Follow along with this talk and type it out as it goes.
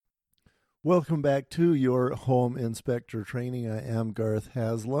Welcome back to your home inspector training. I am Garth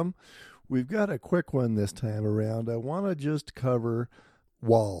Haslam. We've got a quick one this time around. I want to just cover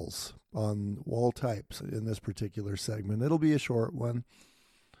walls on wall types in this particular segment. It'll be a short one,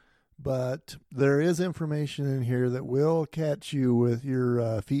 but there is information in here that will catch you with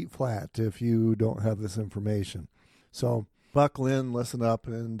your feet flat if you don't have this information. So buckle in, listen up,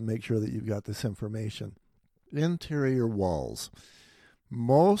 and make sure that you've got this information. Interior walls.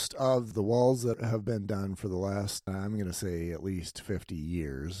 Most of the walls that have been done for the last, I'm going to say at least 50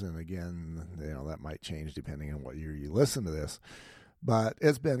 years, and again, that might change depending on what year you listen to this, but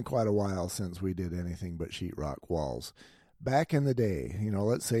it's been quite a while since we did anything but sheetrock walls. Back in the day,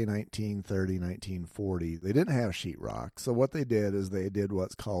 let's say 1930, 1940, they didn't have sheetrock, so what they did is they did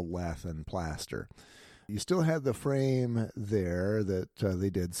what's called lath and plaster. You still had the frame there that they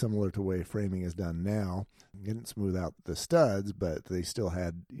did similar to the way framing is done now. They didn't smooth out the studs, but they still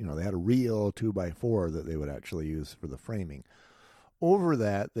had, they had a real 2x4 that they would actually use for the framing. Over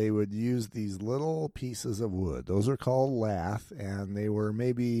that, they would use these little pieces of wood. Those are called lath, and they were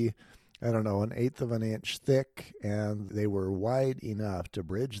maybe, an eighth of an inch thick, and they were wide enough to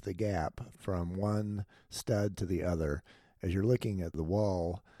bridge the gap from one stud to the other. As you're looking at the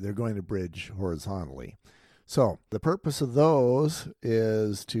wall, they're going to bridge horizontally. So the purpose of those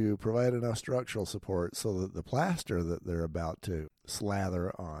is to provide enough structural support so that the plaster that they're about to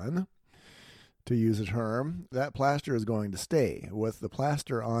slather on, to use a term, that plaster is going to stay. With the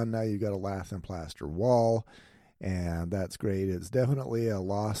plaster on, now you've got a lath and plaster wall, and that's great. It's definitely a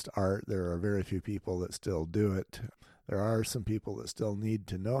lost art. There are very few people that still do it. There are some people that still need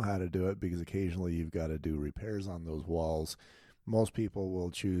to know how to do it because occasionally you've got to do repairs on those walls. Most people will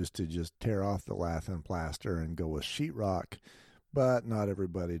choose to just tear off the lath and plaster and go with sheetrock, but not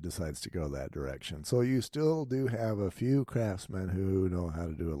everybody decides to go that direction. So you still do have a few craftsmen who know how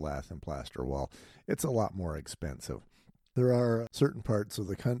to do a lath and plaster wall. It's a lot more expensive. There are certain parts of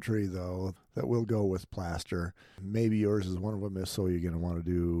the country, though, that will go with plaster. Maybe yours is one of them, if so you're going to want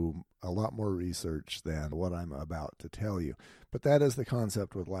to do a lot more research than what I'm about to tell you. But that is the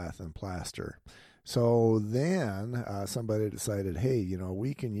concept with lath and plaster. So then somebody decided, hey,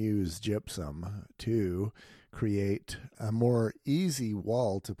 we can use gypsum to create a more easy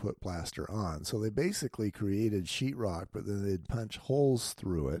wall to put plaster on. So they basically created sheetrock, but then they'd punch holes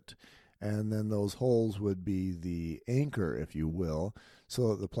through it, and then those holes would be the anchor, if you will, so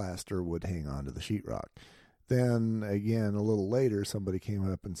that the plaster would hang on to the sheetrock. Then, again, a little later, somebody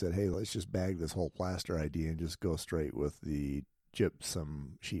came up and said, hey, let's just bag this whole plaster idea and just go straight with the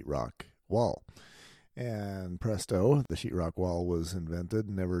gypsum sheetrock wall. And presto, the sheetrock wall was invented,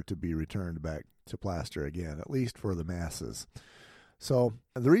 never to be returned back to plaster again, at least for the masses. So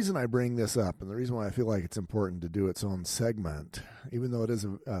the reason I bring this up, and the reason why I feel like it's important to do its own segment, even though it is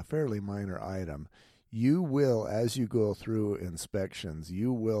a fairly minor item, you will, as you go through inspections,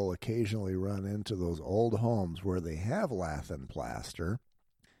 you will occasionally run into those old homes where they have lath and plaster.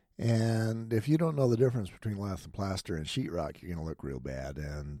 And if you don't know the difference between lath and plaster and sheetrock, you're going to look real bad.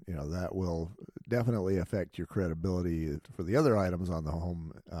 And, that will definitely affect your credibility for the other items on the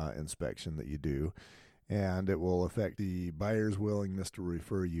home inspection that you do. And it will affect the buyer's willingness to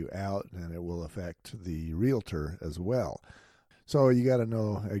refer you out, and it will affect the realtor as well. So you got to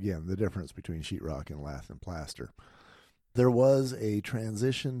know, again, the difference between sheetrock and lath and plaster. There was a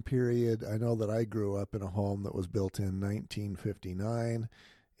transition period. I know that I grew up in a home that was built in 1959.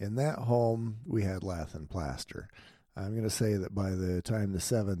 In that home, we had lath and plaster. I'm going to say that by the time the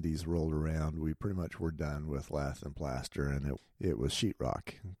 70s rolled around, we pretty much were done with lath and plaster, and it was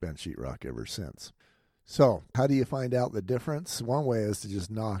sheetrock. Been sheetrock ever since. So, how do you find out the difference? One way is to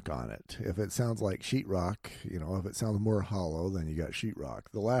just knock on it. If it sounds like sheetrock, if it sounds more hollow, then you got sheetrock.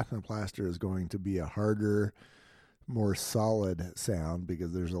 The lath and plaster is going to be a harder, more solid sound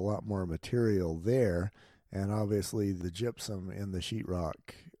because there's a lot more material there, and obviously the gypsum in the sheetrock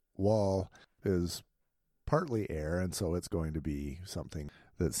wall is partly air, and so it's going to be something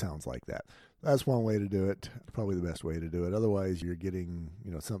that sounds like that. That's one way to do it, probably the best way to do it. Otherwise, you're getting,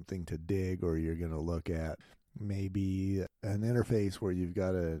 something to dig, or you're going to look at maybe an interface where you've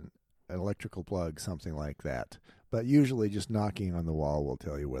got an electrical plug, something like that. But usually just knocking on the wall will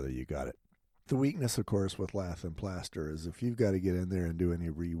tell you whether you got it. The weakness, of course, with lath and plaster is if you've got to get in there and do any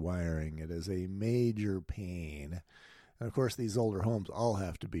rewiring, it is a major pain. And of course, these older homes all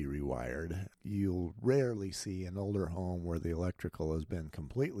have to be rewired. You'll rarely see an older home where the electrical has been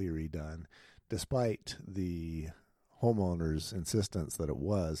completely redone, despite the homeowner's insistence that it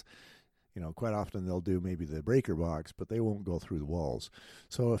was. Quite often they'll do maybe the breaker box, but they won't go through the walls.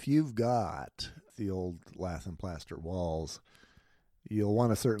 So if you've got the old lath and plaster walls, You'll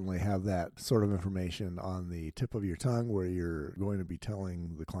want to certainly have that sort of information on the tip of your tongue where you're going to be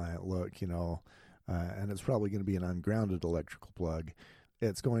telling the client, look, and it's probably going to be an ungrounded electrical plug.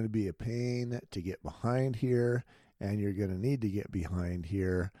 It's going to be a pain to get behind here, and you're going to need to get behind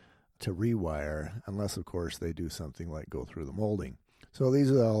here to rewire, unless, of course, they do something like go through the molding. So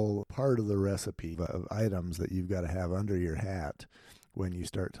these are all part of the recipe of items that you've got to have under your hat when you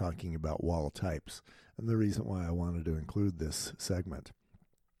start talking about wall types, and the reason why I wanted to include this segment.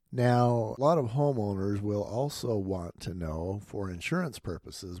 Now, a lot of homeowners will also want to know, for insurance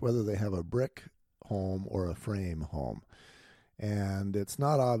purposes, whether they have a brick home or a frame home. And it's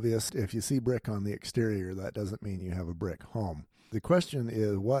not obvious. If you see brick on the exterior, that doesn't mean you have a brick home. The question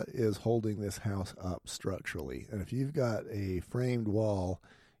is, what is holding this house up structurally? And if you've got a framed wall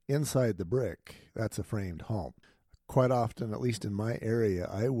inside the brick, that's a framed home. Quite often, at least in my area,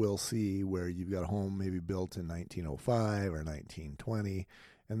 I will see where you've got a home maybe built in 1905 or 1920,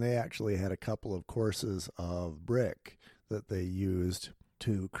 and they actually had a couple of courses of brick that they used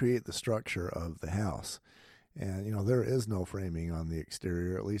to create the structure of the house. And, there is no framing on the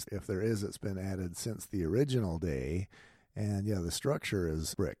exterior. At least if there is, it's been added since the original day. And yeah, the structure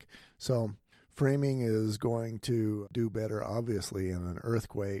is brick. So framing is going to do better, obviously, in an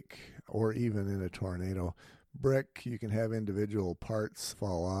earthquake or even in a tornado. Brick, you can have individual parts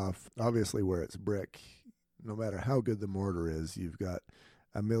fall off. Obviously, where it's brick, no matter how good the mortar is, you've got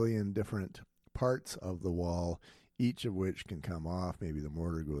a million different parts of the wall, each of which can come off. Maybe the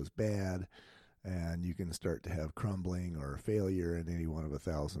mortar goes bad, and you can start to have crumbling or failure in any one of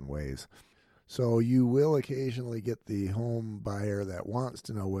 1,000 ways. So you will occasionally get the home buyer that wants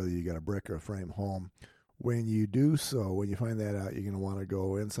to know whether you got a brick or a frame home. When you do so, when you find that out, you're going to want to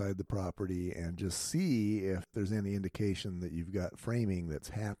go inside the property and just see if there's any indication that you've got framing that's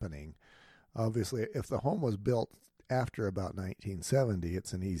happening. Obviously, if the home was built after about 1970,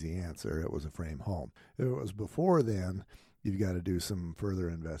 it's an easy answer. It was a frame home. If it was before then, you've got to do some further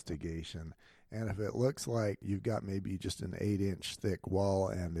investigation. And if it looks like you've got maybe just an 8-inch thick wall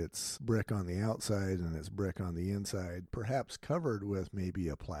and it's brick on the outside and it's brick on the inside, perhaps covered with maybe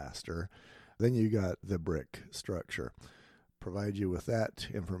a plaster, then you got the brick structure. Provide you with that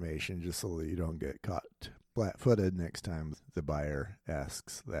information just so that you don't get caught flat-footed next time the buyer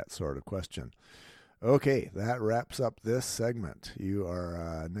asks that sort of question. Okay, that wraps up this segment. You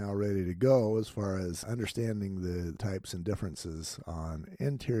are now ready to go as far as understanding the types and differences on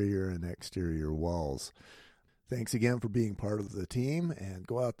interior and exterior walls. Thanks again for being part of the team, and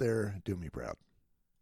go out there, do me proud.